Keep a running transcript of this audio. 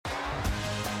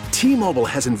T-Mobile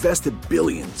has invested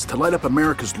billions to light up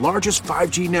America's largest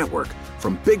 5G network,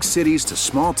 from big cities to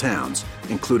small towns,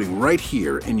 including right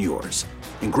here in yours.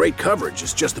 And great coverage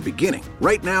is just the beginning.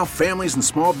 Right now, families and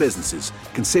small businesses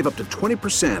can save up to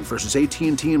 20% versus AT&T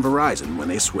and Verizon when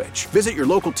they switch. Visit your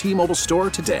local T-Mobile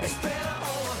store today.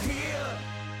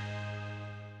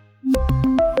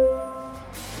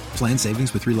 Plan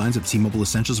savings with 3 lines of T-Mobile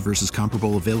Essentials versus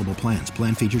comparable available plans.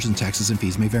 Plan features and taxes and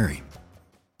fees may vary.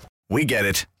 We get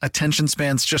it. Attention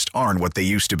spans just aren't what they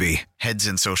used to be. Heads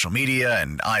in social media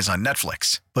and eyes on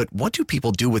Netflix. But what do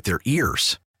people do with their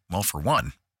ears? Well, for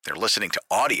one, they're listening to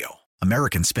audio.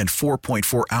 Americans spend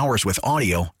 4.4 hours with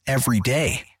audio every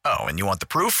day. Oh, and you want the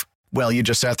proof? Well, you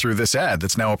just sat through this ad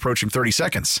that's now approaching 30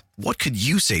 seconds. What could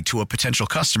you say to a potential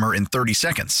customer in 30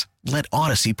 seconds? Let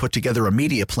Odyssey put together a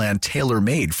media plan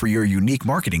tailor-made for your unique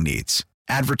marketing needs.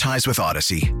 Advertise with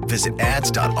Odyssey. Visit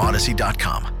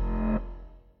ads.odyssey.com.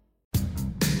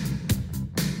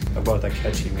 About that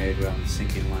catch he made on the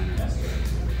sinking liner.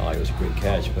 Oh, it was a great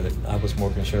catch, but I was more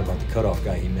concerned about the cutoff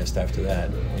guy he missed after that.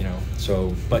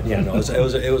 So, but yeah, no, it was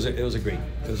a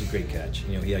great catch.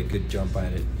 He had a good jump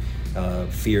at it,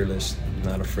 fearless,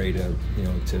 not afraid of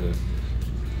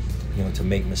to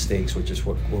make mistakes, which is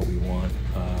what we want.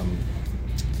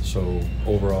 So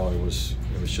overall, it was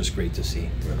just great to see.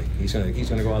 Really, he's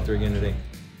gonna go out there again today.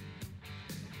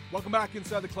 Welcome back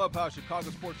inside the clubhouse, Chicago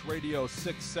Sports Radio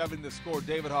 6-7 The Score.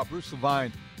 David Haugh, Bruce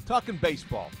Levine, talking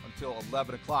baseball until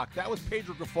 11 o'clock. That was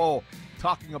Pedro Grifol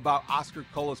talking about Oscar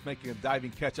Colas making a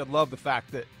diving catch. I love the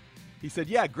fact that he said,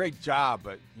 yeah, great job,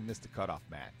 but he missed the cutoff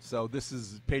man. So this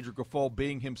is Pedro Grifol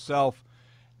being himself,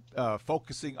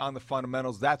 focusing on the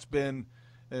fundamentals. That's been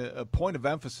a point of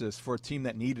emphasis for a team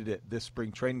that needed it this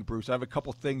spring training, Bruce. I have a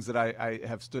couple things that I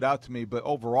have stood out to me, but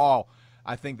overall,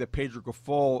 I think that Pedro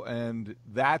Grifol, and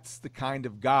that's the kind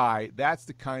of guy, that's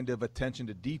the kind of attention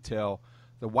to detail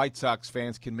the White Sox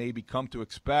fans can maybe come to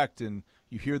expect. And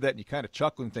you hear that and you kind of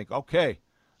chuckle and think, okay,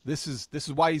 this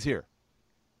is why he's here.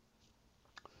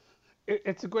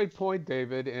 It's a great point,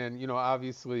 David. And,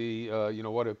 obviously,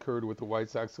 what occurred with the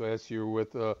White Sox last year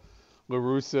with La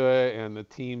Russa and the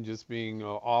team just being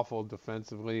awful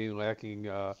defensively, lacking,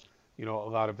 a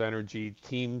lot of energy.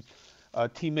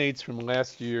 Teammates from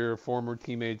last year, former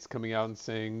teammates coming out and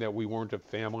saying that we weren't a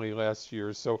family last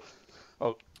year. So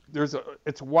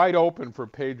it's wide open for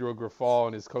Pedro Grifol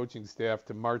and his coaching staff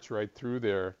to march right through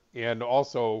there. And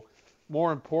also,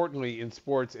 more importantly in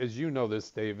sports, as you know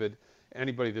this, David,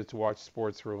 anybody that's watched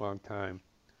sports for a long time,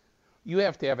 you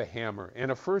have to have a hammer.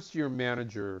 And a first-year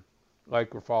manager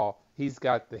like Grifol, he's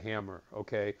got the hammer,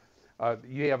 okay?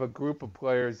 You have a group of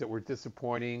players that were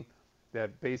disappointing,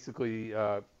 that basically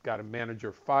got a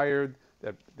manager fired,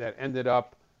 that ended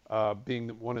up being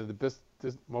one of the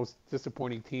most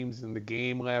disappointing teams in the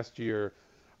game last year.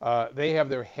 They have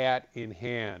their hat in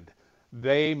hand.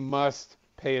 They must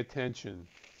pay attention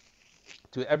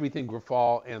to everything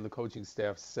Grifol and the coaching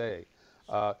staff say.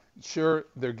 Sure,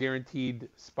 they're guaranteed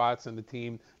spots on the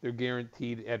team. They're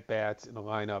guaranteed at-bats in the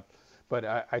lineup. But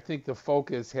I think the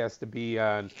focus has to be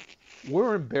on,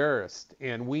 we're embarrassed,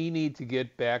 and we need to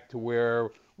get back to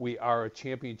where we are a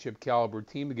championship caliber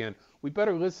team again. We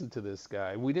better listen to this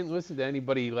guy. We didn't listen to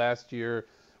anybody last year.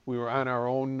 We were on our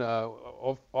own,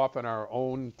 off on our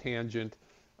own tangent.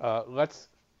 Let's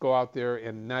go out there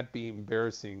and not be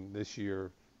embarrassing this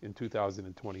year in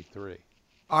 2023.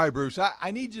 All right, Bruce,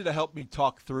 I need you to help me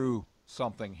talk through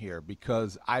something here,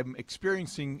 because I'm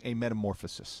experiencing a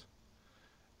metamorphosis.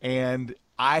 And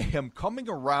I am coming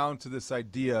around to this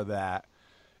idea that,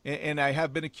 and I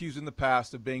have been accused in the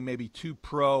past of being maybe too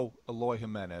pro Eloy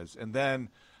Jimenez. And then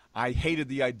I hated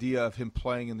the idea of him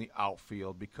playing in the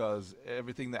outfield, because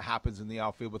everything that happens in the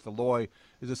outfield with Eloy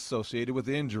is associated with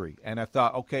injury. And I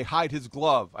thought, okay, hide his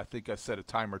glove. I think I said a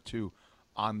time or two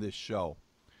on this show.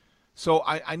 So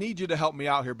I need you to help me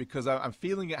out here, because I'm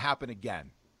feeling it happen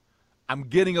again. I'm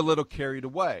getting a little carried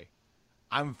away.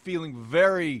 I'm feeling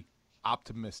very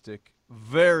optimistic,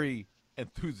 very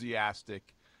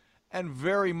enthusiastic, and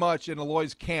very much in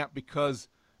Eloy's camp, because,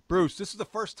 Bruce, this is the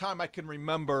first time I can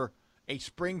remember a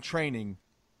spring training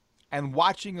and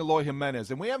watching Eloy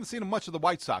Jimenez. And we haven't seen much of the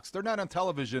White Sox. They're not on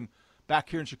television back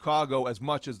here in Chicago as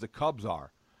much as the Cubs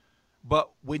are.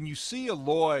 But when you see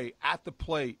Eloy at the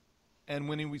plate, and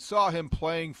when we saw him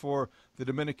playing for the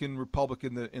Dominican Republic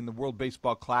in the World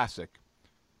Baseball Classic,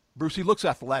 Bruce, he looks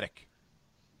athletic.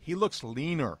 He looks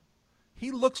leaner. He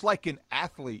looks like an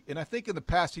athlete, and I think in the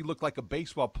past he looked like a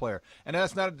baseball player. And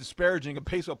that's not disparaging a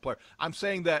baseball player. I'm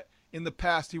saying that in the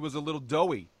past he was a little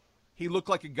doughy. He looked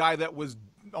like a guy that was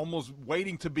almost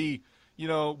waiting to be,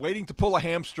 waiting to pull a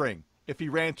hamstring if he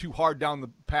ran too hard down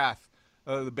the path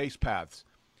the base paths.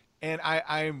 And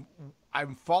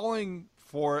I'm falling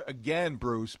for it again,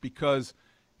 Bruce, because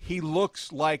he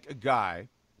looks like a guy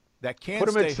that can Put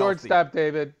him stay at shortstop, healthy.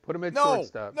 David. Put him at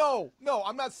shortstop. No,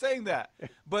 I'm not saying that.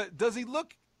 But does he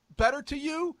look better to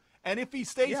you? And if he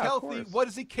stays healthy, what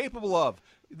is he capable of?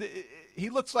 He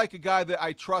looks like a guy that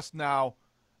I trust now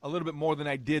a little bit more than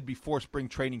I did before spring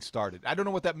training started. I don't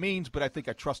know what that means, but I think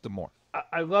I trust him more.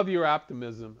 I love your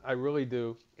optimism. I really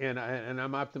do. And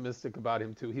I'm optimistic about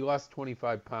him, too. He lost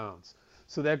 25 pounds.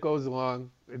 So that goes along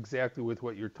exactly with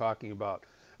what you're talking about.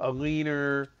 A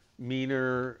leaner,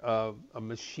 meaner, a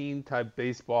machine-type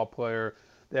baseball player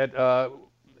that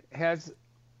has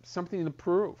something to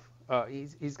prove.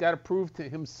 He's got to prove to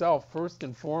himself, first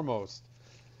and foremost,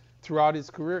 throughout his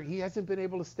career. He hasn't been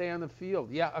able to stay on the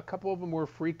field. Yeah, a couple of them were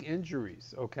freak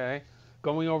injuries, okay?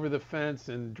 Going over the fence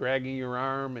and dragging your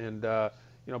arm and,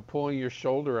 pulling your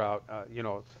shoulder out,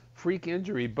 freak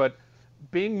injury. But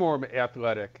being more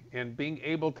athletic and being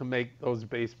able to make those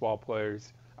baseball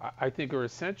players, I think, are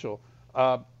essential.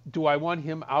 Do I want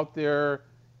him out there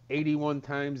 81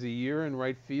 times a year in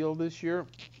right field this year?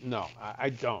 No, I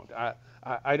don't.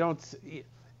 I don't.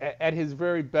 At his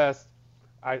very best,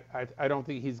 I don't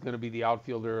think he's going to be the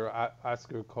outfielder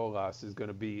Oscar Colas is going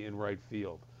to be in right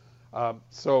field.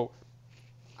 So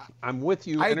I'm with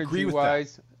you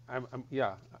energy-wise.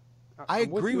 I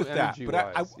agree with that.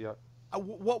 But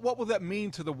what will that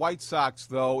mean to the White Sox,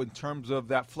 though, in terms of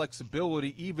that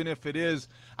flexibility, even if it is,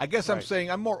 I guess I'm saying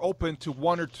I'm more open to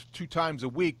 1 or 2 times a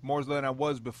week more than I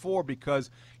was before, because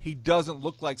he doesn't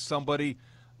look like somebody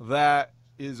that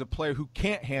is a player who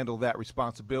can't handle that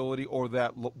responsibility or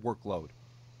that workload.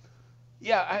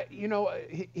 Yeah,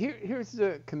 here's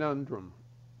the conundrum,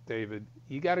 David.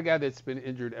 You got a guy that's been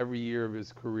injured every year of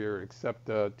his career except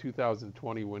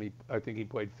 2020 when I think he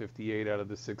played 58 out of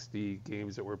the 60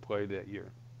 games that were played that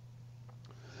year.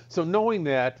 So knowing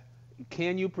that,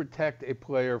 can you protect a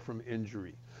player from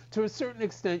injury? To a certain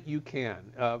extent, you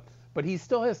can, but he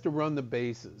still has to run the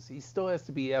bases. He still has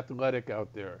to be athletic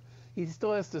out there. He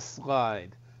still has to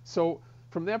slide. So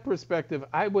from that perspective,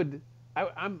 I'm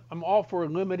all for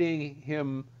limiting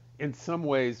him in some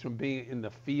ways from being in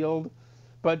the field.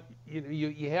 But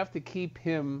you have to keep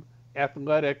him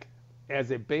athletic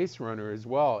as a base runner as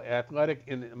well, athletic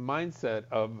in the mindset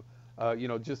of,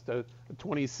 just a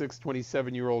 26,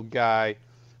 27-year-old guy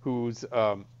who's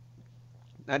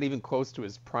not even close to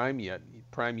his prime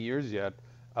years yet,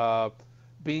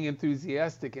 being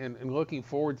enthusiastic and looking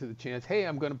forward to the chance. Hey,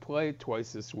 I'm going to play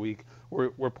twice this week.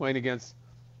 We're playing against.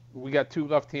 We got 2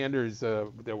 left-handers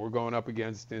that we're going up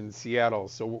against in Seattle,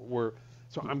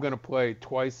 So I'm going to play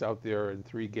twice out there in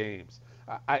 3 games.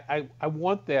 I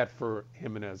want that for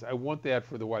Jimenez. I want that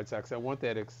for the White Sox. I want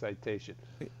that excitation.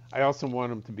 I also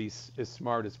want him to be as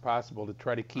smart as possible to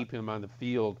try to keep him on the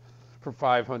field for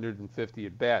 550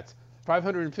 at-bats.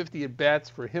 550 at-bats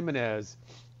for Jimenez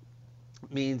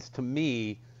means, to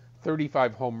me,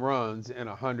 35 home runs and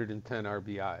 110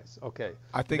 RBIs. Okay,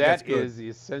 I think that is the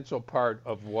essential part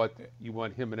of what you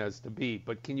want Jimenez to be.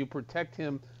 But can you protect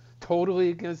him totally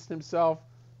against himself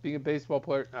being a baseball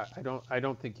player? I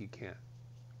don't think you can.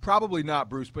 Probably not,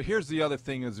 Bruce. But here's the other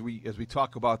thing: as we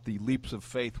talk about the leaps of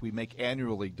faith we make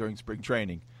annually during spring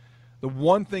training, the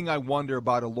one thing I wonder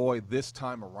about Eloy this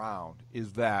time around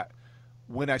is that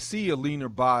when I see a leaner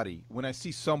body, when I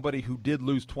see somebody who did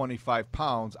lose 25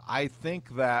 pounds, I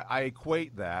think that I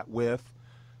equate that with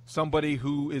somebody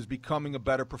who is becoming a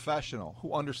better professional,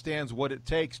 who understands what it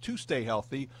takes to stay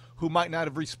healthy, who might not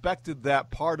have respected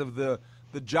that part of the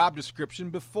job description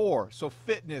before. So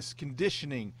fitness,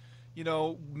 conditioning,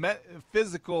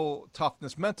 physical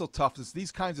toughness, mental toughness,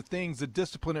 these kinds of things, the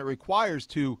discipline it requires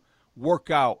to work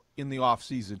out in the off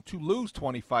season, to lose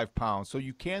 25 pounds so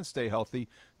you can stay healthy,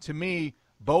 to me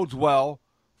bodes well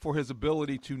for his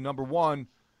ability to, number one,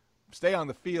 stay on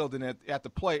the field and at the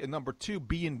plate, and number 2,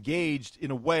 be engaged in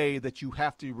a way that you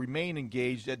have to remain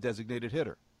engaged at designated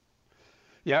hitter.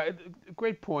 Yeah,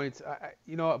 great points.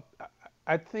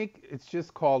 I think it's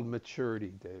just called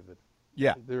maturity, David.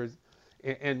 Yeah.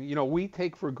 We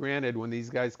take for granted when these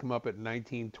guys come up at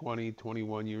 19, 20,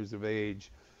 21 years of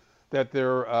age that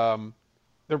they're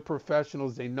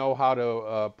professionals. They know how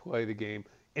to play the game.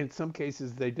 In some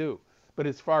cases, they do. But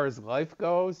as far as life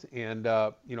goes and,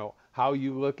 how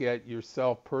you look at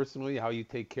yourself personally, how you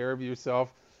take care of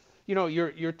yourself,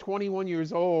 you're 21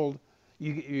 years old,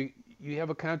 you have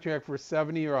a contract for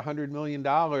 $70 or $100 million,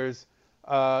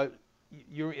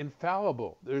 you're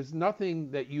infallible. There's nothing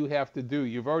that you have to do.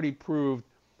 You've already proved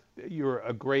that you're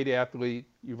a great athlete.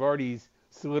 You've already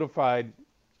solidified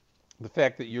the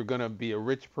fact that you're going to be a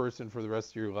rich person for the rest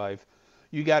of your life.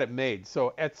 you got it made.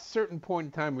 So at a certain point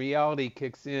in time, reality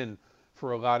kicks in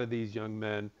for a lot of these young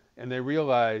men, and they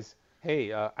realize,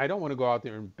 hey, I don't want to go out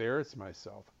there and embarrass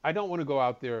myself. I don't want to go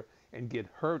out there and get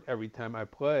hurt every time I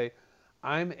play.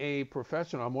 I'm a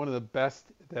professional. I'm one of the best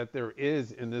that there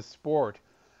is in this sport.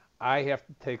 I have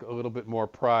to take a little bit more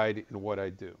pride in what I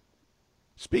do.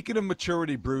 Speaking of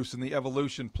maturity, Bruce, and the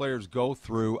evolution players go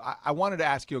through, I wanted to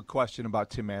ask you a question about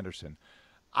Tim Anderson.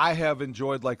 I have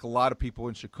enjoyed, like a lot of people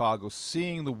in Chicago,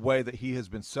 seeing the way that he has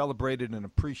been celebrated and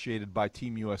appreciated by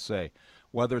Team USA.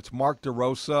 Whether it's Mark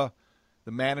DeRosa,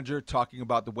 the manager, talking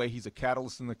about the way he's a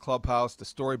catalyst in the clubhouse. The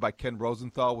story by Ken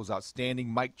Rosenthal was outstanding.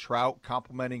 Mike Trout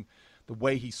complimenting the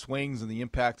way he swings and the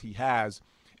impact he has.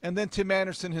 And then Tim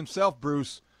Anderson himself,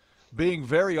 Bruce, being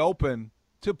very open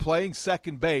to playing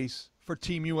second base for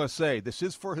Team USA. This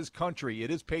is for his country.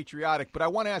 It is patriotic. But I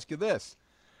want to ask you this.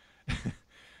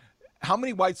 How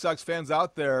many White Sox fans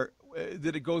out there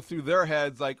did it go through their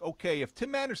heads like, okay, if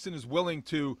Tim Anderson is willing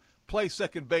to play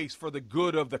second base for the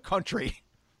good of the country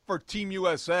for Team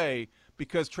USA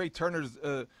because Trey Turner's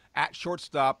at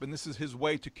shortstop and this is his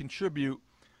way to contribute,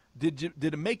 did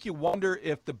it make you wonder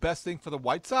if the best thing for the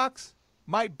White Sox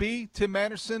might be Tim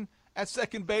Anderson at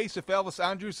second base, if Elvis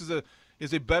Andrus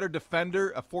is a better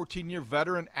defender, a 14-year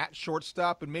veteran at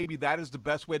shortstop, and maybe that is the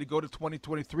best way to go to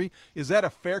 2023? Is that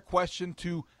a fair question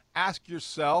to ask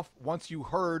yourself once you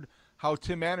heard how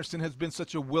Tim Anderson has been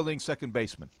such a willing second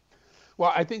baseman?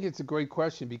 Well, I think it's a great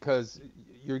question because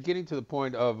you're getting to the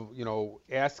point of,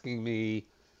 asking me,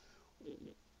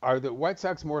 are the White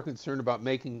Sox more concerned about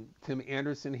making Tim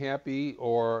Anderson happy,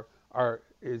 or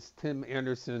is Tim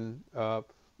Anderson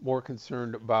more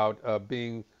concerned about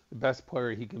being the best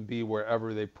player he can be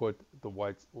wherever they put the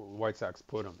White Sox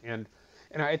put him? And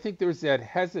I think there's that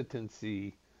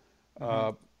hesitancy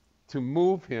to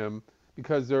move him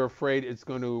because they're afraid it's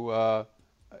going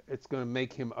to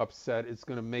make him upset. It's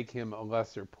going to make him a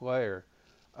lesser player.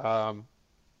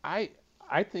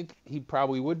 I think he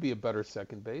probably would be a better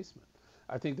second baseman.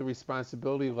 I think the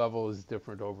responsibility level is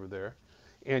different over there,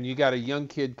 and you got a young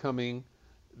kid coming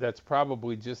that's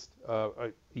probably just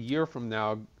a year from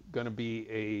now going to be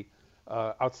a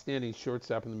outstanding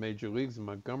shortstop in the major leagues in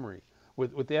Montgomery.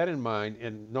 With that in mind,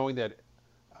 and knowing that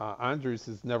Andrus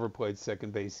has never played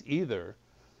second base either.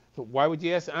 So why would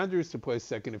you ask Andrus to play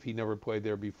second if he never played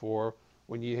there before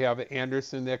when you have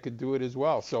Anderson that could do it as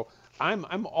well? So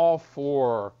I'm all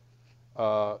for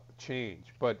change,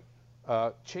 but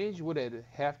change would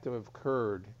have to have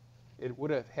occurred. It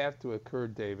would have to occur,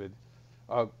 David,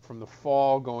 from the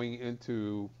fall going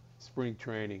into spring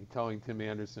training, telling Tim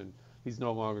Anderson he's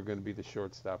no longer going to be the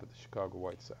shortstop at the Chicago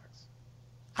White Sox.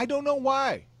 I don't know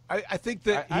why. I think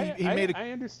that he made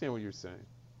I understand what you're saying.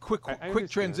 Quick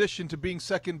transition to being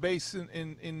second base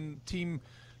in Team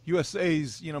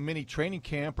USA's mini training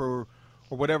camp or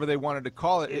whatever they wanted to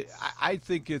call it. I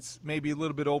think it's maybe a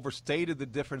little bit overstated, the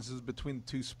differences between the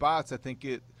two spots. I think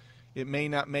it may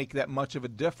not make that much of a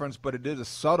difference, but it is a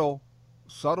subtle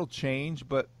change.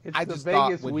 But it's I the just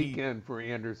Vegas thought weekend for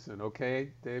Anderson, okay,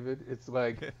 David? It's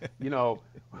like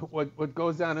what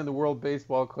goes on in the World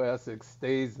Baseball Classic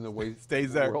stays in the World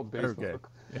Baseball. Okay.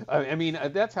 I mean,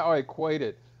 that's how I equate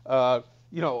it.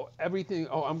 Everything.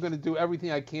 Oh, I'm going to do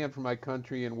everything I can for my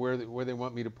country and where they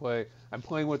want me to play. I'm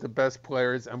playing with the best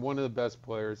players. I'm one of the best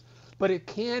players. But it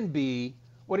can be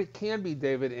what it can be,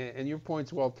 David, and your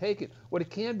point's well taken. What it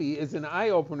can be is an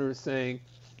eye opener saying,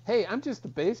 hey, I'm just a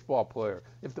baseball player.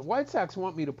 If the White Sox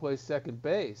want me to play second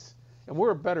base, and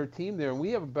we're a better team there, and we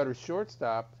have a better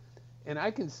shortstop, and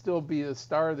I can still be the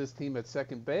star of this team at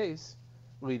second base,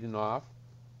 leading off,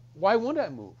 why wouldn't I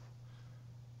move?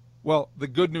 Well, the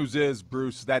good news is,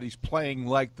 Bruce, that he's playing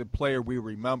like the player we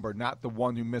remember, not the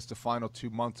one who missed the final 2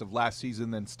 months of last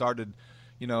season, then started,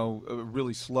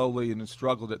 really slowly and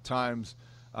struggled at times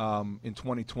in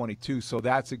 2022. So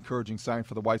that's an encouraging sign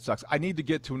for the White Sox. I need to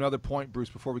get to another point, Bruce,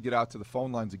 before we get out to the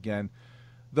phone lines again.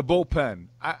 The bullpen.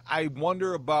 I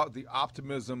wonder about the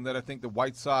optimism that I think the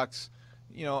White Sox,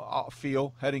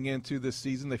 feel heading into this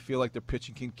season. They feel like their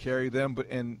pitching can carry them,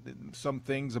 and some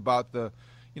things about the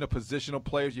positional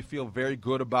players you feel very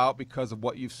good about because of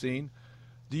what you've seen.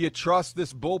 Do you trust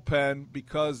this bullpen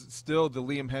because still the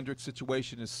Liam Hendriks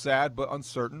situation is sad but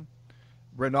uncertain?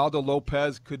 Reynaldo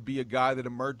Lopez could be a guy that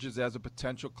emerges as a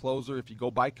potential closer if you go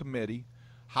by committee.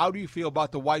 How do you feel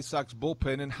about the White Sox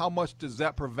bullpen, and how much does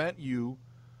that prevent you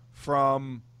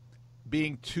from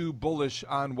being too bullish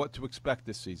on what to expect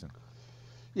this season?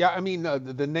 Yeah, I mean,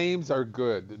 the names are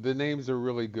good. The names are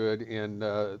really good, and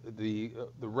the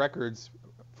records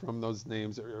from those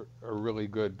names are really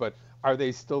good. But are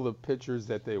they still the pitchers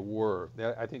that they were?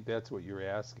 I think that's what you're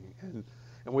asking.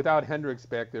 And without Hendricks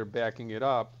back there backing it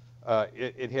up,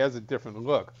 it has a different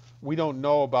look. We don't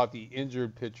know about the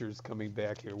injured pitchers coming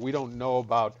back here. We don't know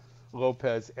about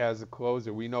Lopez as a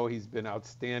closer. We know he's been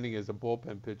outstanding as a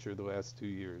bullpen pitcher the last 2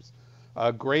 years.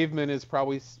 Graveman is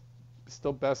probably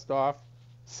still best off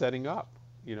setting up,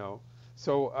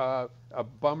 So a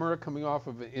bummer coming off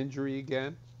of an injury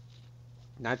again.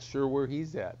 Not sure where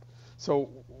he's at. So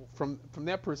from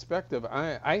that perspective,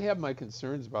 I have my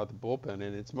concerns about the bullpen,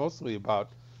 and it's mostly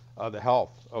about the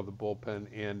health of the bullpen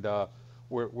and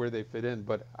where they fit in.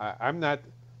 But I'm not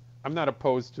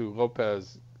opposed to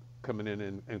Lopez coming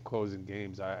in and closing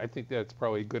games. I think that's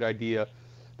probably a good idea.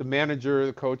 The manager,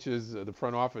 the coaches, the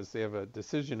front office, they have a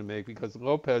decision to make because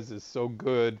Lopez is so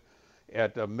good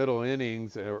at middle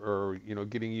innings or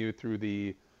getting you through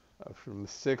from the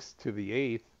 6th to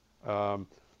the 8th.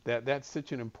 That's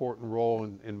such an important role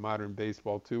in modern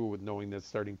baseball too, with knowing that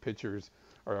starting pitchers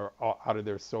are out of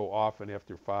there so often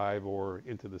after 5 or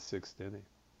into the 6th inning.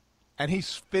 And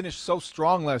he's finished so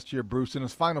strong last year, Bruce. In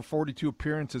his final 42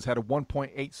 appearances, had a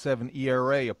 1.87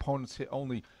 ERA. Opponents hit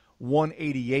only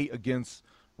 188 against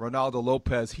Ronaldo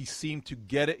Lopez. He seemed to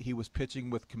get it. He was pitching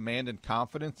with command and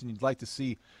confidence, and you'd like to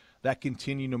see that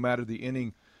continue no matter the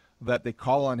inning that they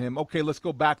call on him. Okay, let's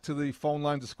go back to the phone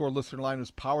line. The Score listener line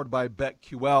is powered by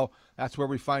BetQL. That's where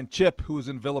we find Chip, who is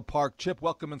in Villa Park. Chip,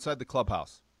 welcome inside the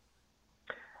clubhouse.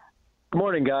 Good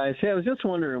morning, guys. Hey, I was just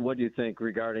wondering what you think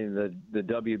regarding the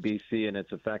WBC and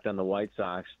its effect on the White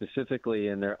Sox, specifically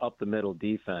in their up-the-middle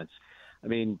defense. I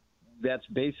mean, that's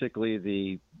basically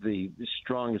the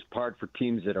strongest part for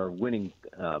teams that are winning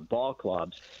ball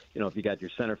clubs. If you got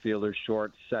your center fielder,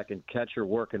 short, second, catcher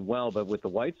working well, but with the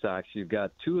White Sox, you've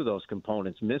got 2 of those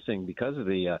components missing because of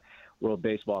the World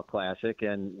Baseball Classic,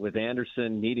 and with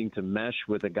Anderson needing to mesh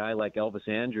with a guy like Elvis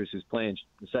Andrus, who's playing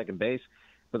second base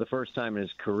for the first time in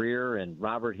his career, and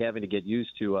Robert having to get used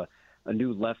to a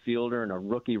new left fielder and a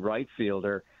rookie right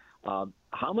fielder.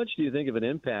 How much do you think of an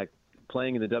impact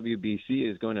playing in the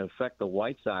WBC is going to affect the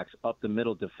White Sox up the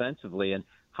middle defensively, and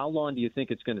how long do you think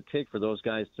it's going to take for those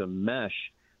guys to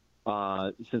mesh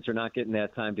since they're not getting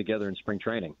that time together in spring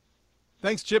training?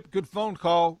 Thanks, Chip. Good phone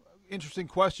call. Interesting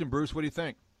question, Bruce. What do you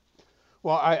think?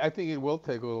 Well, I think it will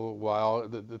take a little while.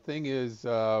 The thing is,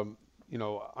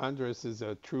 Andres is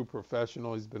a true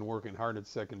professional. He's been working hard at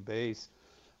second base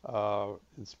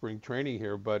in spring training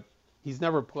here, but he's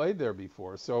never played there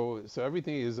before, so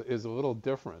everything is a little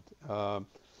different.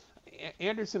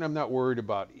 Anderson, I'm not worried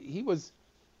about. He was,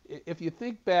 if you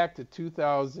think back to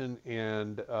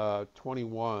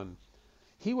 2021,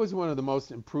 he was one of the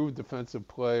most improved defensive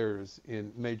players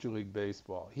in Major League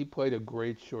Baseball. He played a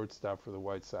great shortstop for the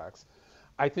White Sox.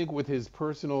 I think with his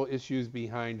personal issues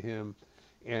behind him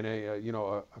and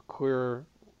a clear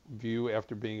view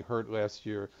after being hurt last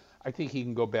year, I think he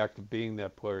can go back to being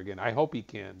that player again. I hope he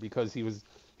can, because he was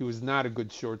not a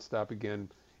good shortstop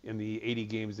again in the 80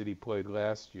 games that he played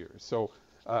last year. So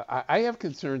I have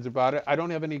concerns about it. I don't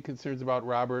have any concerns about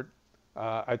Robert.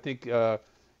 I think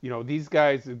these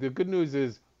guys. The good news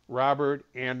is Robert,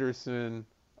 Anderson,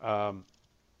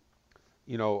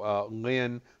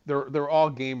 Lynn. They're all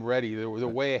game ready. They're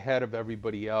way ahead of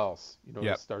everybody else.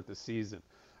 To start the season.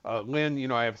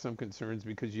 Lynn, I have some concerns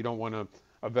because you don't want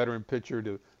a veteran pitcher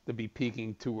to be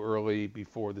peaking too early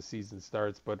before the season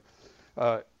starts. But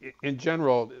in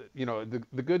general,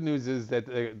 the good news is that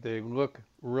they look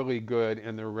really good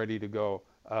and they're ready to go.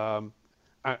 I'm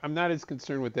not as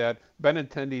concerned with that.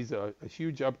 Benintendi's a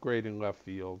huge upgrade in left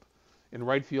field. In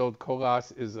right field,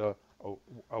 Colas is a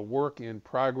work in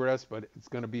progress, but it's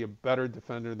going to be a better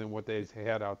defender than what they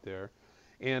had out there.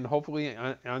 And hopefully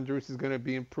Andrus is going to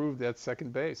be improved at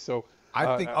second base. So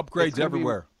I think upgrades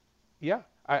everywhere.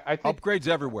 I think upgrades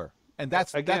everywhere, and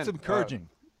that's encouraging.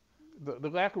 The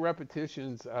lack of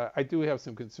repetitions, I do have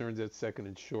some concerns at second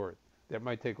and short. That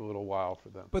might take a little while for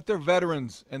them. But they're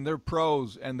veterans and they're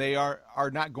pros, and they are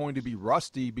not going to be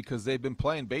rusty because they've been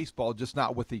playing baseball, just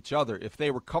not with each other. If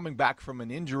they were coming back from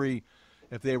an injury,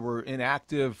 if they were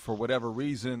inactive for whatever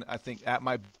reason, I think that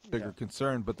might be a bigger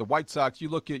concern. But the White Sox, you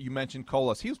mentioned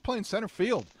Colas. He was playing center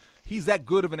field. He's that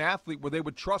good of an athlete where they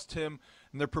would trust him,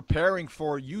 and they're preparing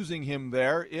for using him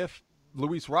there if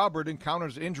Luis Robert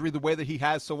encounters injury the way that he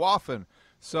has so often.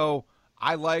 So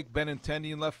I like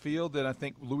Benintendi in left field, and I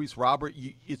think Luis Robert,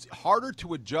 it's harder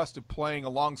to adjust to playing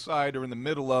alongside or in the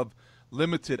middle of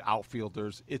limited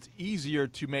outfielders. It's easier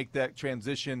to make that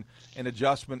transition and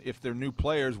adjustment if they're new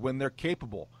players when they're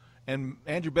capable. And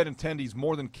Andrew Benintendi's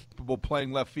more than capable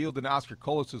playing left field, and Oscar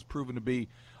Colas has proven to be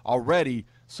already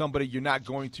somebody you're not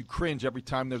going to cringe every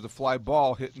time there's a fly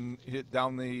ball hit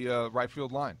down the right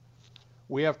field line.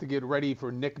 We have to get ready for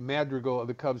Nick Madrigal of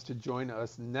the Cubs to join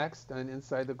us next on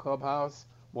Inside the Clubhouse.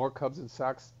 More Cubs and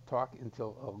Sox talk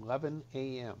until 11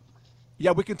 a.m.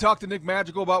 Yeah, we can talk to Nick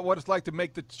Madrigal about what it's like to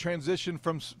make the transition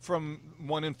from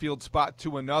one infield spot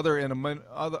to another, and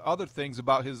other things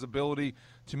about his ability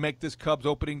to make this Cubs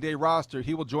opening day roster.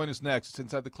 He will join us next. It's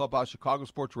Inside the Clubhouse, Chicago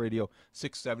Sports Radio,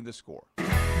 6-7 The Score.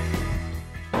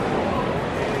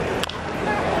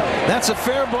 That's a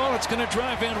fair ball. It's going to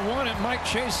drive in one. It might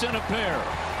chase in a pair.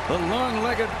 The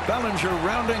long-legged Bellinger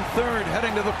rounding third,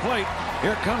 heading to the plate.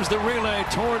 Here comes the relay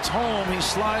towards home. He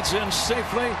slides in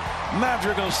safely.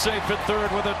 Madrigal safe at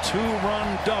third with a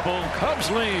 2-run double.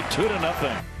 Cubs lead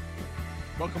 2-0.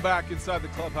 Welcome back Inside the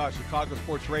Clubhouse, Chicago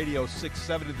Sports Radio,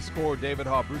 6-7 The Score. David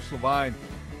Haugh, Bruce Levine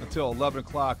until 11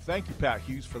 o'clock. Thank you, Pat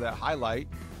Hughes, for that highlight.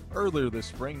 Earlier this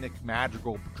spring, Nick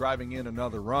Madrigal driving in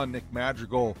another run. Nick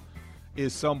Madrigal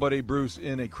is somebody, Bruce,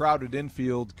 in a crowded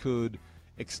infield could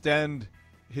extend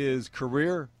his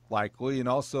career likely and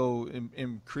also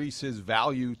increase his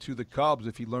value to the Cubs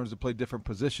if he learns to play different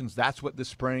positions. That's what this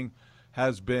spring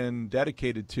has been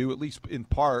dedicated to, at least in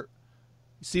part.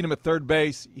 You've seen him at third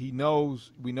base. We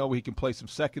know he can play some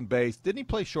second base. Didn't he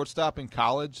play shortstop in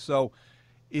college? So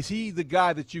is he the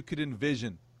guy that you could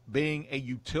envision being a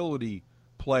utility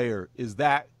player? Is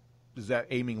that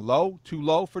aiming low, too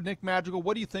low for Nick Madrigal?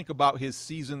 What do you think about his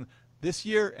season this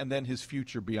year and then his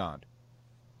future beyond?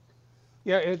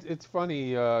 Yeah, it's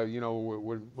funny,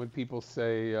 when people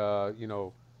say,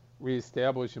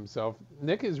 reestablish himself.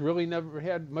 Nick has really never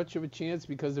had much of a chance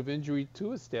because of injury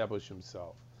to establish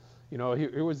himself.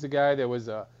 Here was the guy that was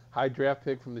a high draft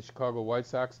pick from the Chicago White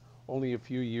Sox only a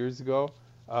few years ago.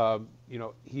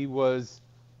 He was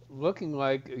looking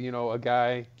like, a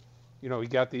guy, he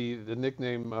got the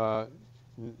nickname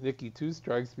Nicky Two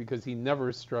Strikes because he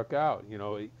never struck out.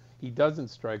 He doesn't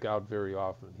strike out very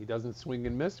often. He doesn't swing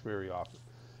and miss very often.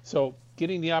 So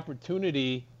getting the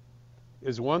opportunity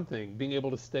is one thing. Being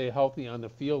able to stay healthy on the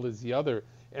field is the other.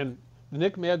 And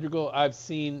Nick Madrigal I've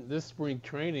seen this spring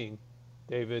training,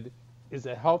 David, is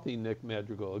a healthy Nick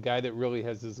Madrigal, a guy that really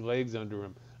has his legs under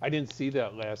him. I didn't see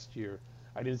that last year.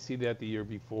 I didn't see that the year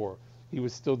before. He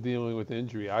was still dealing with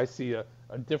injury. I see a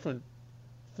different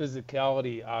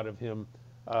physicality out of him,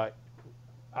 out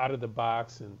of the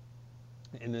box,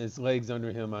 and his legs under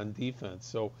him on defense.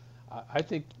 So I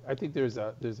think there's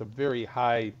a very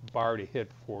high bar to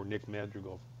hit for Nick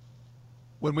Madrigal.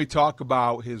 When we talk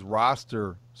about his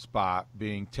roster spot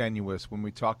being tenuous, when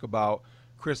we talk about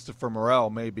Christopher Morel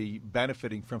maybe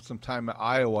benefiting from some time at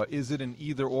Iowa, is it an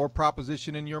either-or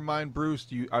proposition in your mind, Bruce?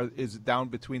 Is it down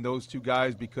between those two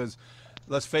guys? Because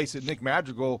let's face it, Nick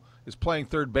Madrigal is playing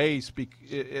third base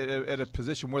at a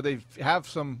position where they have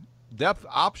some depth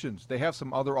options. They have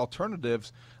some other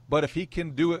alternatives, but if he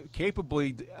can do it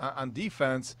capably on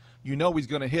defense, he's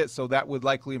going to hit, so that would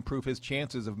likely improve his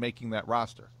chances of making that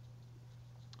roster.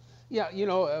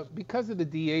 Yeah, because of the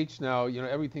DH now,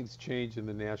 everything's changed in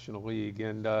the National League,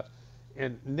 and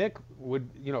Nick would,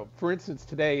 for instance,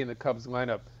 today in the Cubs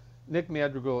lineup, Nick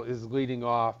Madrigal is leading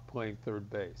off playing third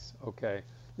base. Okay,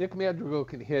 Nick Madrigal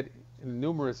can hit in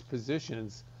numerous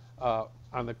positions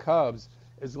on the Cubs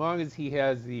as long as he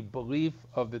has the belief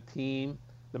of the team,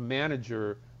 the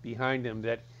manager behind him,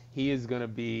 that he is going to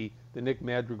be the Nick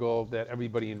Madrigal that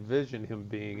everybody envisioned him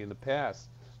being in the past.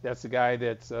 That's the guy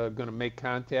that's going to make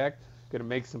contact, going to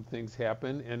make some things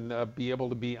happen, and be able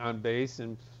to be on base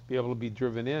and be able to be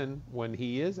driven in when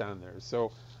he is on there.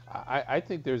 So I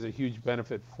think there's a huge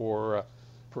benefit for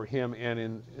him and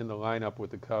in the lineup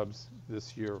with the Cubs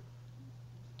this year.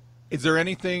 Is there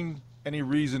any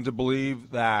reason to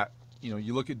believe that,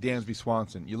 you look at Dansby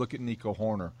Swanson, you look at Nico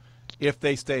Horner, if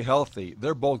they stay healthy,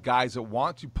 they're both guys that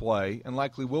want to play and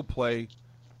likely will play,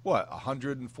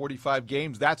 145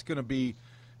 games? That's going to be,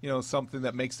 something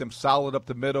that makes them solid up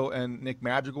the middle, and Nick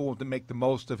Madrigal will make the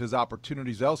most of his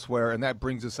opportunities elsewhere. And that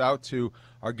brings us out to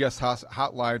our guest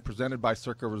hotline presented by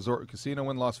Circa Resort and Casino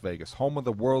in Las Vegas, home of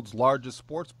the world's largest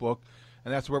sports book.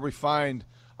 And that's where we find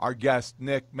our guest,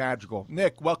 Nick Madrigal.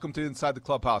 Nick, welcome to Inside the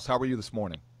Clubhouse. How are you this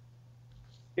morning?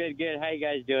 Good. How you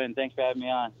guys doing? Thanks for having me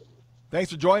on. Thanks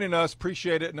for joining us.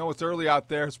 Appreciate it. I know it's early out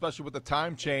there, especially with the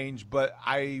time change, but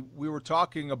we were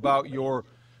talking about your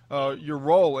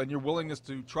role and your willingness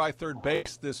to try third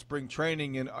base this spring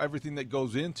training and everything that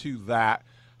goes into that.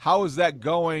 How is that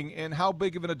going, and how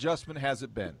big of an adjustment has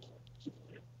it been?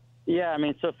 Yeah,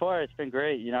 so far it's been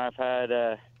great. I've had,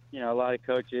 a lot of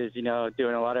coaches, doing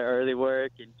a lot of early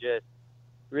work and just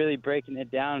really breaking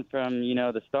it down from,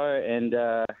 the start. And,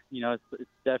 it's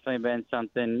definitely been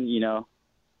something,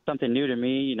 something new to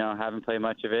me. I haven't played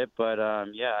much of it, but,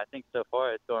 I think so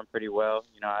far it's going pretty well.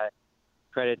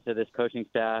 credit to this coaching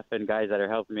staff and guys that are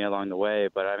helping me along the way.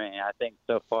 But I mean, I think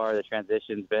so far the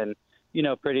transition's been,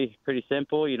 pretty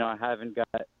simple. I haven't got,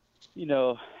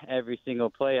 every single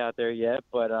play out there yet,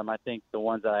 but I think the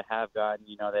ones that I have gotten,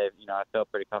 I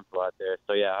felt pretty comfortable out there.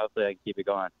 So yeah, hopefully I can keep it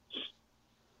going.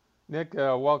 Nick,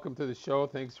 welcome to the show.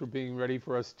 Thanks for being ready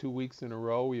for us 2 weeks in a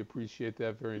row. We appreciate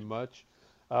that very much.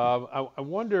 I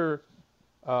wonder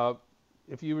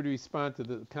if you would respond to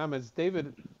the comments.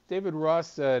 David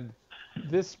Ross said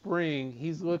this spring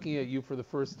he's looking at you for the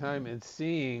first time and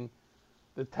seeing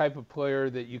the type of player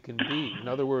that you can be. In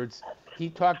other words, he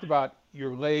talked about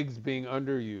your legs being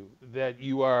under you, that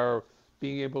you are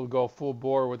being able to go full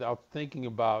bore without thinking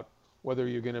about whether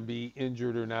you're going to be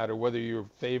injured or not, or whether you're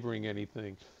favoring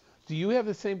anything. Do you have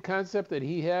the same concept that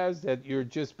he has, that you're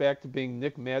just back to being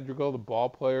Nick Madrigal, the ball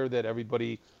player that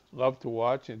everybody loved to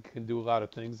watch and can do a lot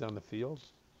of things on the field?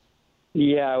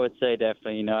 Yeah, I would say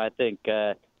definitely. I think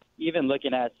even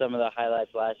looking at some of the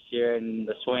highlights last year and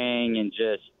the swing and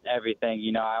just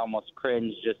everything, I almost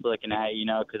cringed just looking at it,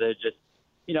 because it just,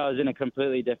 I was in a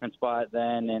completely different spot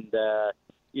then, and I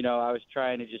was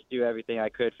trying to just do everything I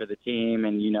could for the team,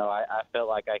 and I felt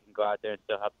like I can go out there and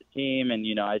still help the team,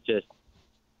 and I just,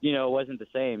 it wasn't the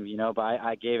same, but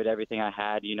I gave it everything I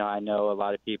had. I know a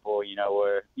lot of people,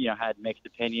 were, had mixed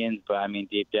opinions, but I mean,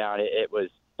 deep down, it was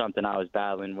something I was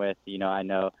battling with. I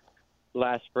know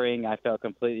last spring I felt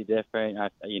completely different.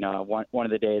 One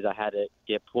of the days I had to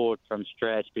get pulled from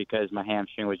stretch because my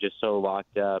hamstring was just so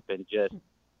locked up and just,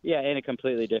 in a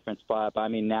completely different spot. But I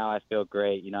mean, now I feel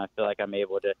great. I feel like I'm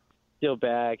able to steal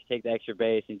bags, take the extra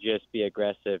base, and just be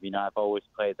aggressive. I've always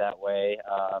played that way.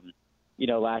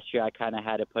 Last year I kind of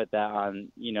had to put that on,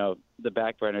 the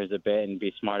back burners a bit and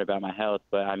be smart about my health.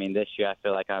 But I mean, this year I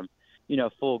feel like I'm,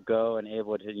 full go and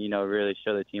able to, really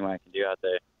show the team what I can do out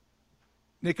there.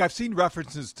 Nick, I've seen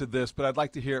references to this, but I'd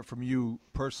like to hear it from you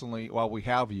personally while we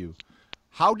have you.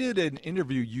 How did an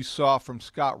interview you saw from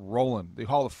Scott Rowland, the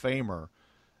Hall of Famer,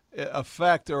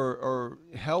 affect or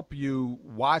help you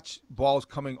watch balls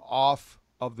coming off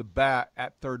of the bat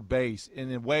at third base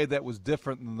in a way that was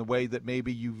different than the way that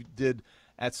maybe you did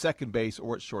at second base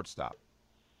or at shortstop?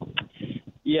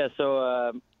 Yeah,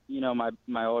 so,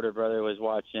 my older brother was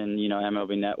watching,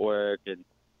 MLB Network, and,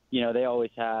 they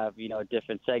always have,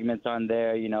 different segments on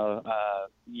there,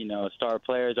 star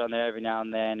players on there every now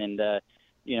and then. And, it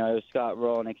was Scott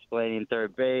Rowland explaining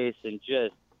third base and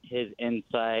just his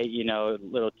insight,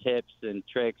 little tips and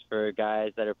tricks for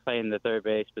guys that are playing the third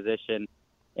base position.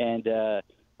 And,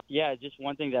 just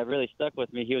one thing that really stuck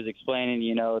with me, he was explaining,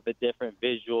 the different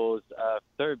visuals of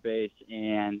third base.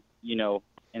 And,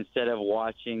 instead of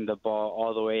watching the ball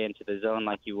all the way into the zone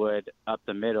like you would up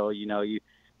the middle,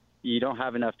 you don't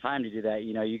have enough time to do that.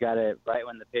 You got to, right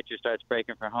when the pitcher starts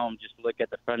breaking for home, just look at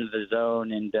the front of the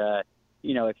zone and,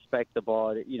 expect the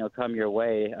ball to, come your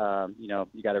way.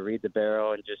 You got to read the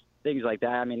barrel and just things like that.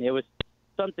 I mean, it was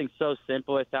something so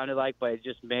simple, it sounded like, but it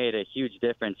just made a huge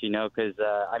difference, because,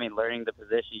 learning the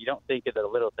position, you don't think of the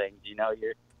little things,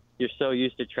 you're so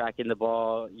used to tracking the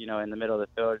ball, in the middle of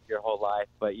the field your whole life,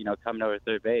 but, coming over to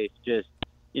third base, just,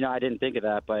 I didn't think of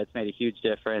that, but it's made a huge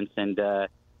difference. And,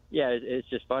 it's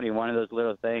just funny. One of those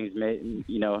little things,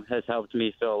 has helped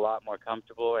me feel a lot more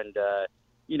comfortable. And,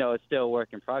 it's still a work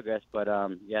in progress. But,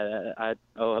 I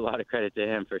owe a lot of credit to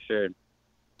him for sure.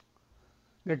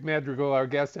 Nick Madrigal, our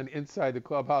guest on Inside the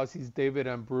Clubhouse. He's David.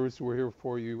 I'm Bruce. We're here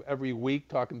for you every week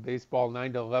talking baseball,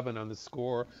 9 to 11 on the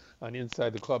Score on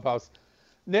Inside the Clubhouse.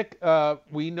 Nick,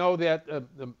 we know that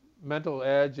the mental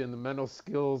edge and the mental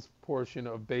skills portion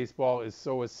of baseball is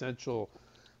so essential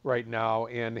right now,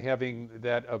 and having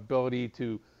that ability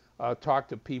to talk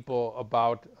to people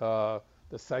about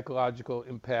the psychological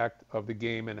impact of the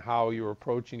game and how you're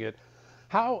approaching it.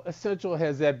 How essential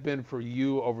has that been for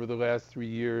you over the last 3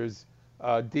 years,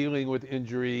 dealing with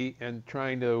injury and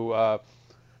trying to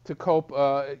cope,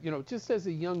 just as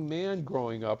a young man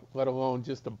growing up, let alone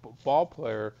just a ball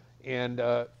player, and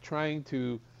trying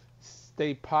to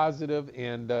stay positive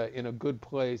and in a good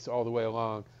place all the way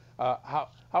along? How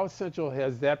essential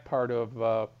has that part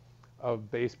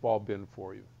of baseball been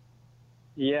for you?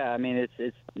 Yeah, I mean,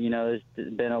 it's there's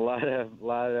been a lot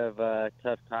of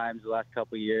tough times the last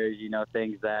couple of years.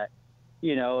 Things that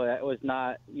that was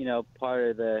not part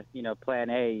of the plan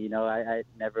A. I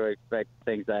never expect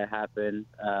things that happen,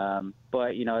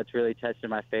 but it's really tested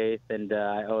my faith, and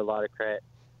I owe a lot of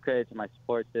credit to my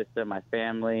support system, my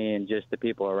family, and just the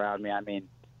people around me. I mean,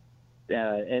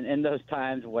 in those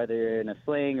times, whether you're in a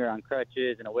sling or on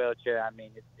crutches, in a wheelchair, I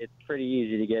mean, it's pretty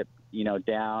easy to get,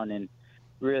 down and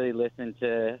really listen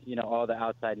to, all the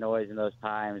outside noise in those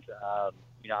times.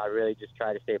 I really just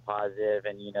try to stay positive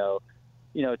and,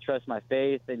 trust my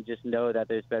faith and just know that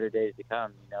there's better days to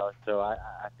come, So I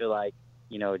feel like,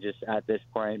 just at this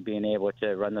point being able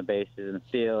to run the bases in the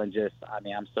field and just,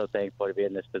 I'm so thankful to be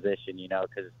in this position,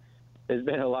 because there's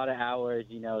been a lot of hours,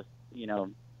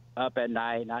 up at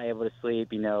night, not able to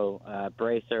sleep,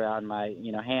 brace around my,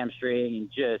 hamstring and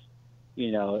just,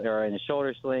 or in a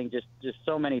shoulder sling, just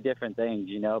so many different things,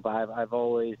 but I've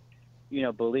always,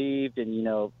 believed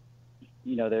and,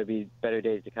 there'd be better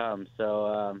days to come.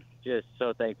 So just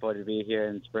so thankful to be here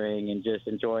in spring and just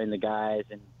enjoying the guys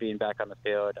and being back on the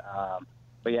field.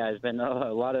 But yeah, it's been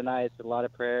a lot of nights, a lot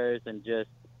of prayers, and just,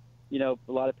 a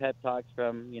lot of pep talks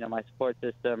from, my support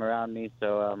system around me.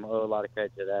 So I owe a lot of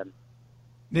credit to them.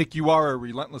 Nick, you are a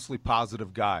relentlessly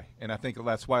positive guy, and I think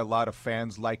that's why a lot of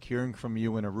fans like hearing from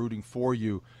you and are rooting for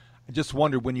you. I just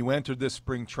wondered, when you entered this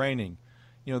spring training,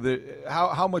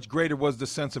 how much greater was the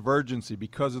sense of urgency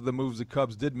because of the moves the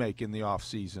Cubs did make in the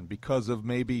offseason, because of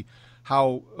maybe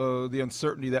how the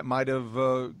uncertainty that might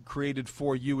have created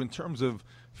for you in terms of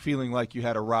feeling like you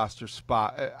had a roster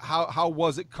spot. How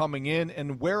was it coming in,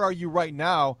 and where are you right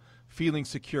now feeling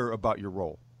secure about your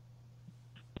role?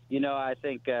 I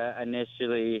think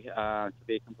initially, to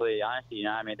be completely honest,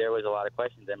 there was a lot of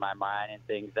questions in my mind and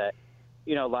things that,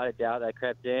 a lot of doubt that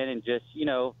crept in and just,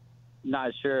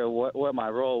 not sure what my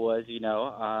role was,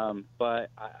 but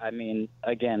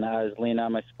again, I was leaning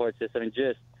on my support system and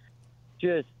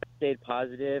just stayed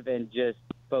positive and just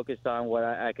focused on what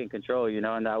I can control,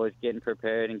 and I was getting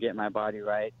prepared and getting my body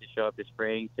right to show up this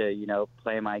spring to,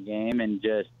 play my game. And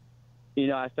just,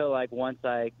 I felt like once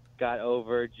I got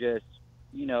over just,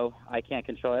 I can't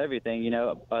control everything,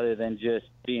 other than just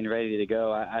being ready to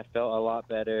go. I felt a lot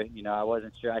better. I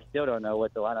wasn't sure. I still don't know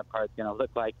what the lineup card's going to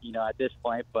look like, at this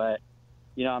point, but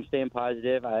I'm staying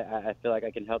positive. I feel like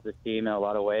I can help this team in a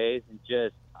lot of ways, and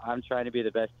just I'm trying to be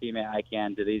the best teammate I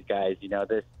can to these guys.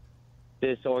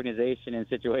 This organization and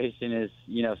situation is,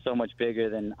 so much bigger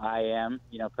than I am,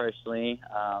 personally.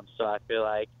 So I feel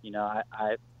like,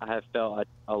 I have felt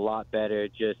a lot better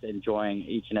just enjoying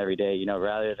each and every day,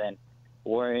 rather than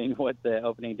worrying what the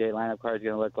opening day lineup card is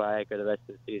going to look like or the rest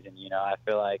of the season. I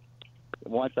feel like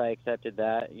once I accepted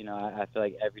that, I feel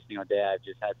like every single day I've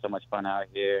just had so much fun out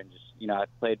here and just,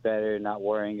 I've played better, not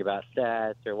worrying about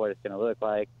stats or what it's going to look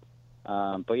like.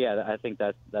 But yeah, I think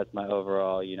that's my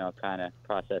overall, kind of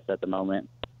process at the moment.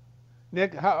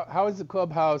 Nick, how has the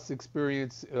clubhouse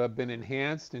experience been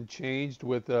enhanced and changed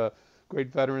with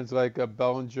great veterans like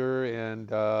Bellinger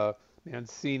and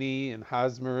Mancini and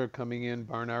Hosmer coming in,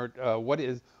 Barnhart? What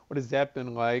has that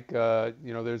been like?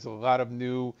 There's a lot of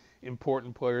new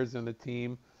important players in the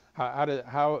team. How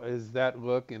does that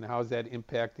look, and how is that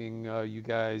impacting you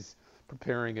guys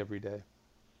preparing every day?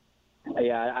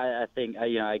 Yeah, I think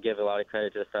I give a lot of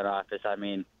credit to the front office.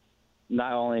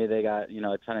 Not only they got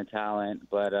a ton of talent,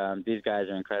 but these guys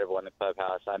are incredible in the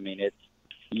clubhouse.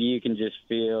 You can just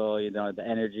feel the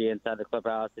energy inside the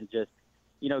clubhouse, and just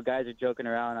guys are joking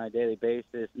around on a daily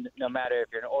basis. No matter if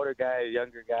you're an older guy or a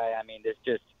younger guy, there's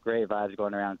just great vibes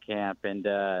going around camp, and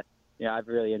I've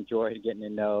really enjoyed getting to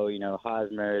know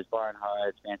Hosmer's,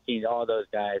 Barnhart's, Mancini, all those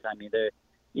guys. They're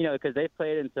because they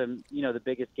played in some, the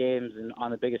biggest games and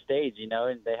on the biggest stage, and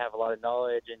they have a lot of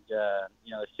knowledge and,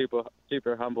 super,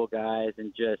 super humble guys,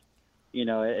 and just,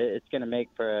 it's going to make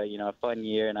for a fun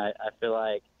year. And I feel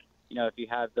like, if you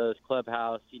have those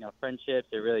clubhouse, friendships,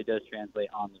 it really does translate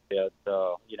on the field.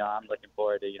 So, I'm looking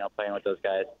forward to, playing with those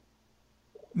guys.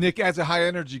 Nick, as a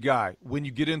high-energy guy, when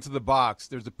you get into the box,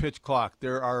 there's a pitch clock.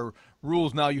 There are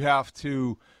rules now you have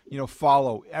to,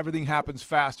 follow. Everything happens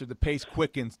faster. The pace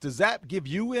quickens. Does that give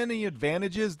you any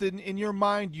advantages in your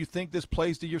mind? Do you think this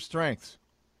plays to your strengths?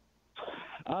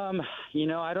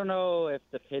 I don't know if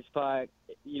the pitch clock,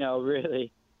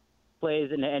 really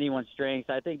plays into anyone's strengths.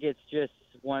 I think it's just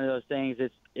one of those things.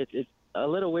 It's a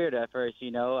little weird at first,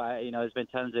 there's been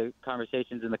tons of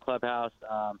conversations in the clubhouse.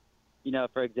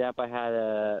 For example, I had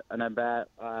an at-bat,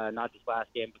 not this last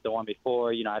game, but the one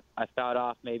before. I fouled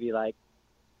off maybe like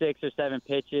 6 or 7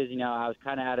 pitches. I was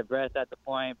kind of out of breath at the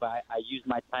point, but I used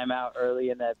my timeout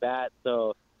early in that bat,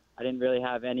 so I didn't really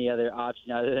have any other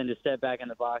option other than to step back in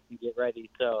the box and get ready.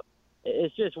 So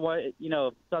it's just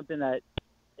something that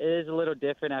is a little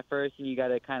different at first, and you got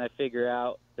to kind of figure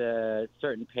out the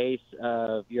certain pace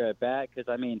of your at-bat, because,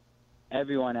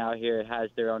 everyone out here has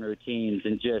their own routines,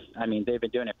 and just, they've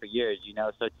been doing it for years,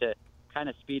 so to kind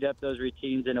of speed up those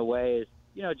routines in a way is,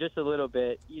 just a little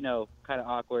bit, kind of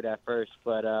awkward at first,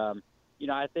 but,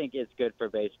 I think it's good for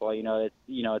baseball.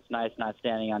 It's nice not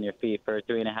standing on your feet for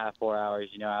 3.5, 4 hours,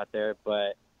 out there,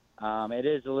 but it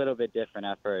is a little bit different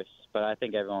at first, but I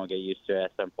think everyone will get used to it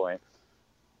at some point.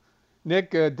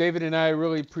 Nick, David and I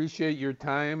really appreciate your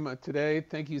time today.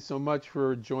 Thank you so much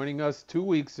for joining us 2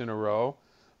 weeks in a row.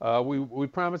 We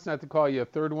promise not to call you a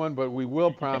third one, but we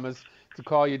will promise to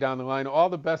call you down the line. All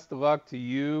the best of luck to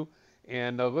you,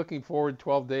 and looking forward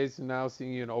 12 days from now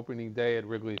seeing you on opening day at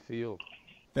Wrigley Field.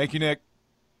 Thank you, Nick.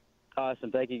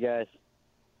 Awesome. Thank you, guys.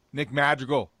 Nick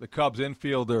Madrigal, the Cubs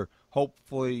infielder,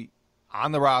 hopefully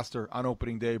on the roster on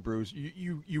opening day, Bruce.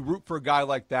 You root for a guy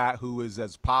like that who is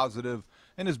as positive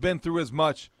and has been through as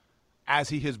much as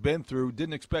he has been through.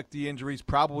 Didn't expect the injuries,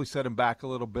 probably set him back a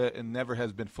little bit, and never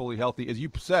has been fully healthy. As you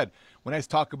said, when I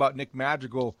talk about Nick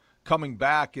Madrigal coming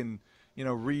back and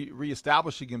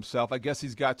reestablishing himself, I guess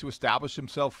he's got to establish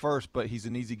himself first, but he's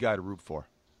an easy guy to root for.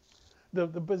 The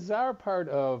bizarre part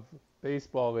of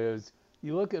baseball is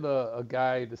you look at a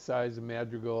guy the size of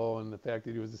Madrigal and the fact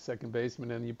that he was a second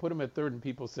baseman, and you put him at third, and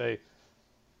people say,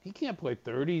 he can't play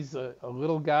third. He's a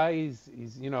little guy. He's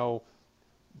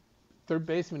third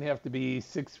basemen have to be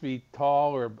 6 feet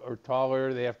tall or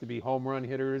taller. They have to be home run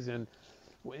hitters. And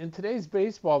in today's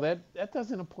baseball, that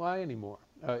doesn't apply anymore.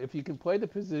 If you can play the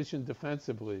position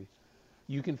defensively,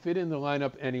 you can fit in the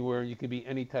lineup anywhere. You can be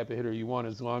any type of hitter you want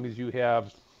as long as you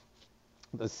have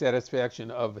the satisfaction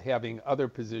of having other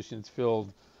positions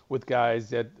filled with guys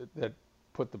that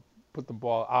put the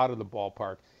ball out of the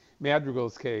ballpark.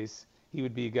 Madrigal's case, he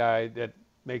would be a guy that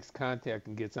makes contact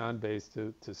and gets on base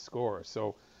to score.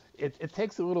 So it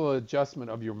takes a little adjustment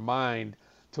of your mind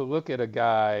to look at a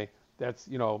guy that's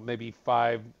maybe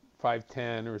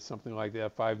 5'10" or something like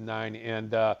that,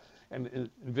 5'9", and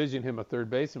envision him a third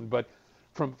baseman. But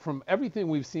from everything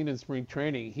we've seen in spring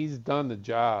training, he's done the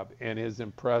job and has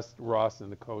impressed Ross and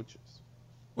the coaches.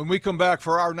 When we come back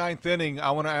for our ninth inning,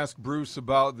 I want to ask Bruce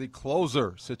about the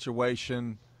closer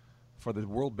situation for the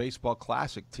World Baseball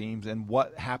Classic teams and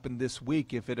what happened this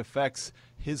week, if it affects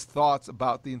his thoughts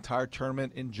about the entire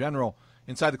tournament in general.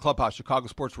 Inside the Clubhouse, Chicago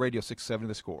Sports Radio 670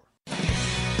 The Score.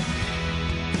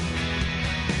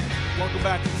 Welcome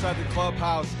back inside the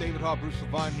Clubhouse. David Haugh, Bruce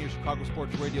Levine here, Chicago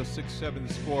Sports Radio 670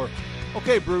 The Score.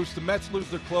 Okay, Bruce, the Mets lose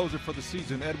their closer for the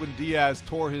season. Edwin Diaz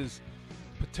tore his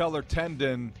patellar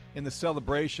tendon in the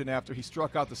celebration after he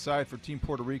struck out the side for Team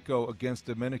Puerto Rico against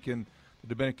the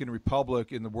Dominican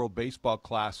Republic in the World Baseball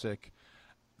Classic.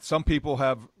 Some people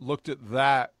have looked at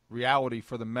that reality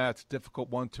for the Mets, difficult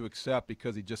one to accept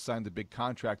because he just signed a big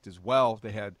contract as well.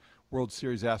 They had World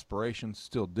Series aspirations,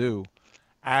 still do,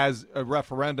 as a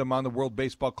referendum on the World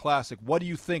Baseball Classic. What do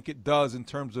you think it does in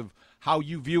terms of how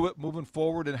you view it moving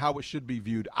forward and how it should be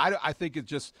viewed? I think it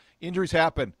just, injuries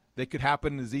happen. They could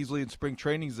happen as easily in spring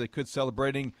training as they could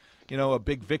celebrating, a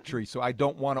big victory. So I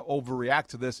don't want to overreact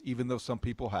to this, even though some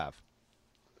people have.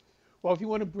 Well, if you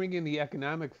want to bring in the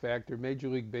economic factor, Major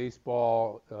League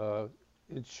Baseball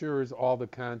insures all the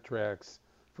contracts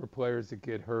for players that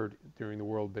get hurt during the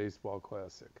World Baseball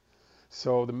Classic.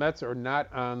 So the Mets are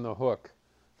not on the hook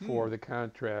for the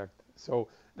contract. So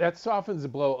that softens the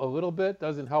blow a little bit,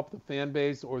 doesn't help the fan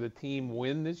base or the team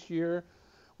win this year.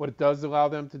 What it does allow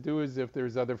them to do is if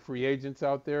there's other free agents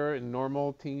out there in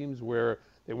normal teams where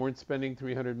they weren't spending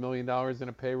 $300 million in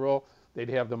a payroll, they'd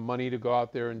have the money to go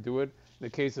out there and do it. In the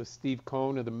case of Steve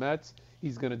Cohen of the Mets,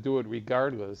 he's going to do it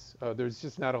regardless. There's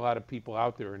just not a lot of people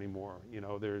out there anymore.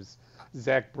 There's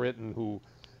Zach Britton, who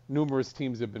numerous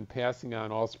teams have been passing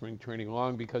on all spring training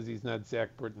long because he's not Zach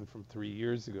Britton from 3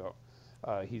 years ago.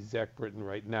 He's Zach Britton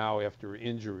right now after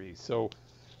injury. So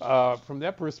from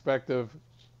that perspective,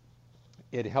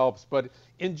 it helps. But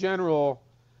in general,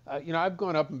 I've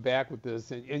gone up and back with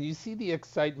this, and you see the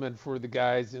excitement for the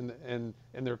guys in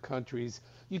their countries.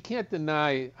 You can't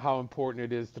deny how important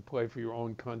it is to play for your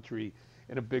own country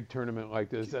in a big tournament like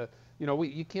this.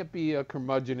 You can't be a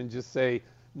curmudgeon and just say,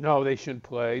 no, they shouldn't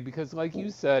play, because like you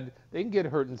said, they can get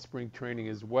hurt in spring training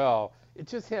as well. It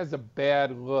just has a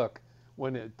bad look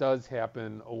when it does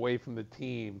happen away from the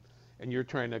team and you're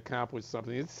trying to accomplish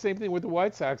something. It's the same thing with the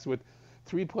White Sox, with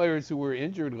 3 players who were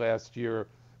injured last year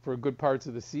for good parts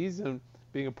of the season,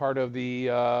 being a part of the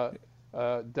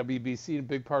WBC, a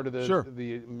big part of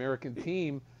the American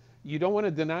team. You don't want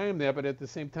to deny them that, but at the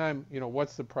same time,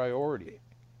 what's the priority?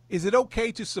 Is it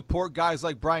okay to support guys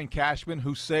like Brian Cashman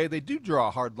who say they do draw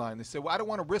a hard line? They say, well, I don't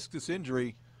want to risk this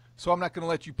injury, so I'm not going to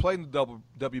let you play in the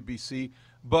WBC.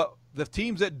 But the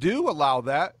teams that do allow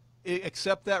that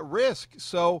accept that risk.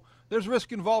 So there's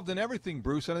risk involved in everything,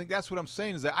 Bruce. And I think that's what I'm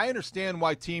saying, is that I understand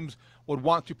why teams would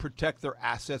want to protect their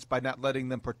assets by not letting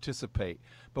them participate.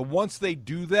 But once they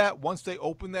do that, once they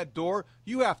open that door,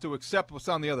 you have to accept what's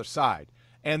on the other side.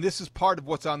 And this is part of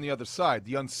what's on the other side,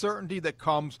 the uncertainty that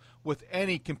comes with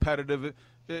any competitive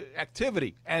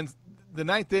activity. And the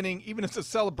ninth inning, even if it's a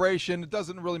celebration, it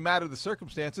doesn't really matter the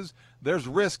circumstances. There's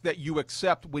risk that you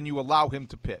accept when you allow him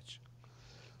to pitch.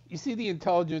 You see the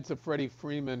intelligence of Freddie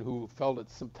Freeman, who felt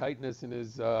some tightness in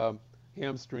his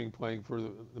hamstring playing for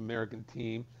the American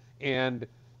team and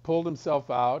pulled himself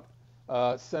out,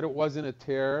 said it wasn't a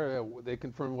tear. They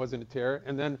confirmed it wasn't a tear,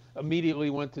 and then immediately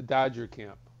went to Dodger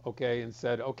camp, okay, and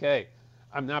said, okay,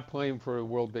 I'm not playing for a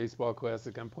World Baseball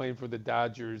Classic. I'm playing for the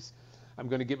Dodgers. I'm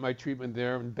going to get my treatment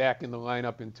there and back in the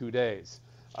lineup in 2 days.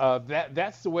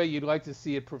 That's the way you'd like to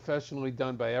see it professionally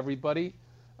done by everybody.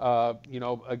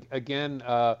 Again,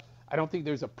 I don't think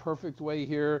there's a perfect way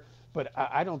here, but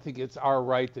I don't think it's our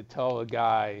right to tell a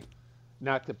guy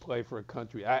not to play for a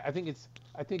country. I think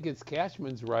it's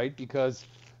Cashman's right because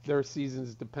their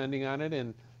season's depending on it,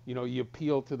 and you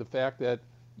appeal to the fact that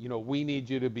we need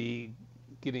you to be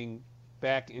getting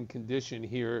back in condition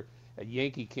here at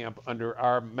Yankee camp under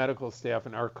our medical staff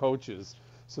and our coaches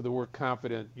so that we're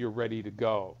confident you're ready to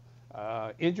go.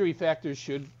 Injury factors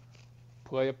should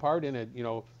play a part in it,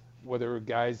 whether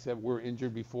guys that were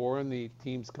injured before and the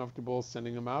team's comfortable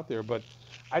sending them out there. But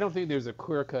I don't think there's a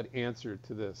clear-cut answer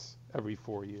to this every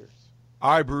 4 years.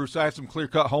 All right, Bruce, I have some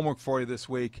clear-cut homework for you this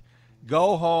week.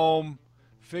 Go home,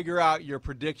 figure out your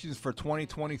predictions for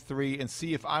 2023, and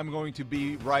see if I'm going to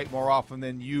be right more often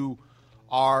than you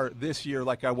are this year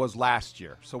like I was last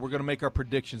year. So we're going to make our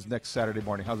predictions next Saturday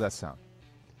morning. How's that sound?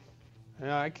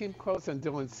 I came close on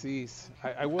Dylan Cease.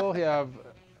 I will have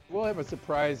a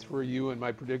surprise for you in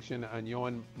my prediction on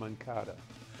Yohan Moncada.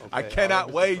 Okay, I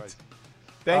cannot wait.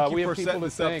 Thank you for setting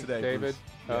this up today, David.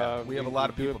 We have a lot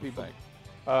of people to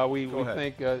thank. We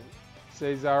thank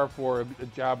Cesar for a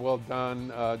job well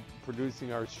done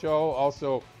producing our show.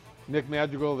 Also, Nick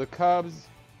Madrigal of the Cubs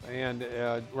and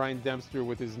Ryan Dempster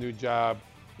with his new job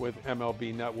with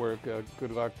MLB Network.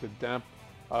 Good luck to Demp.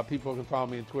 People can follow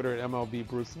me on Twitter at MLB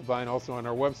Bruce Levine. Also on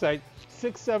our website,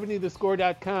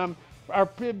 670thescore.com. Our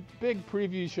big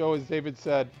preview show, as David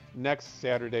said, next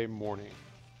Saturday morning.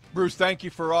 Bruce, thank you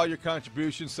for all your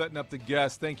contributions, setting up the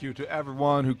guests. Thank you to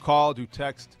everyone who called, who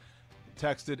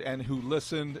texted, and who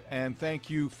listened. And thank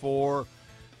you for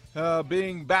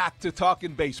being back to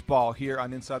talking baseball here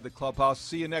on Inside the Clubhouse.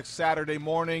 See you next Saturday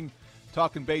morning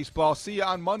talking baseball. See you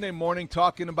on Monday morning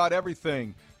talking about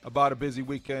everything about a busy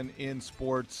weekend in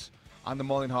sports on the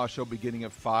Mullen Haugh Show beginning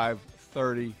at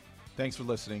 5:30. Thanks for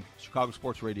listening. Chicago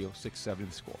Sports Radio, 670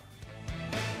 The Score.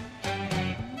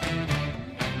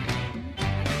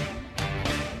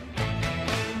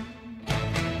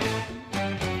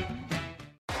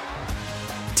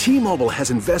 T-Mobile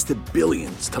has invested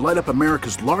billions to light up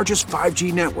America's largest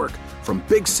 5G network, from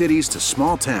big cities to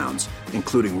small towns,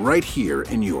 including right here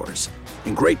in yours.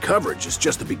 And great coverage is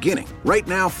just the beginning. Right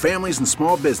now, families and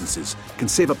small businesses can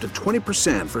save up to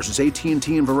 20% versus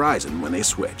AT&T and Verizon when they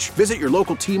switch. Visit your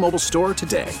local T-Mobile store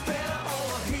today.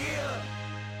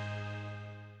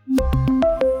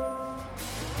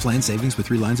 Plan savings with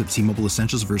 3 lines of T-Mobile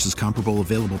Essentials versus comparable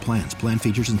available plans. Plan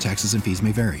features and taxes and fees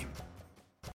may vary.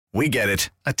 We get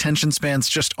it. Attention spans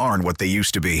just aren't what they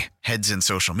used to be. Heads in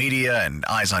social media and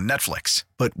eyes on Netflix.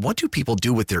 But what do people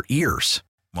do with their ears?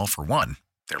 Well, for one,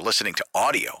 they're listening to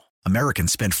audio.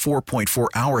 Americans spend 4.4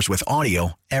 hours with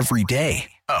audio every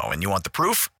day. Oh, and you want the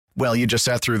proof? Well, you just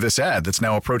sat through this ad that's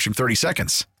now approaching 30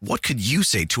 seconds. What could you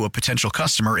say to a potential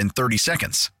customer in 30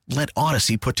 seconds? Let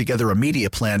Odyssey put together a media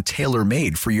plan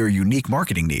tailor-made for your unique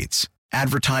marketing needs.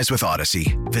 Advertise with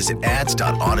Odyssey. Visit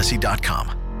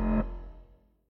ads.odyssey.com.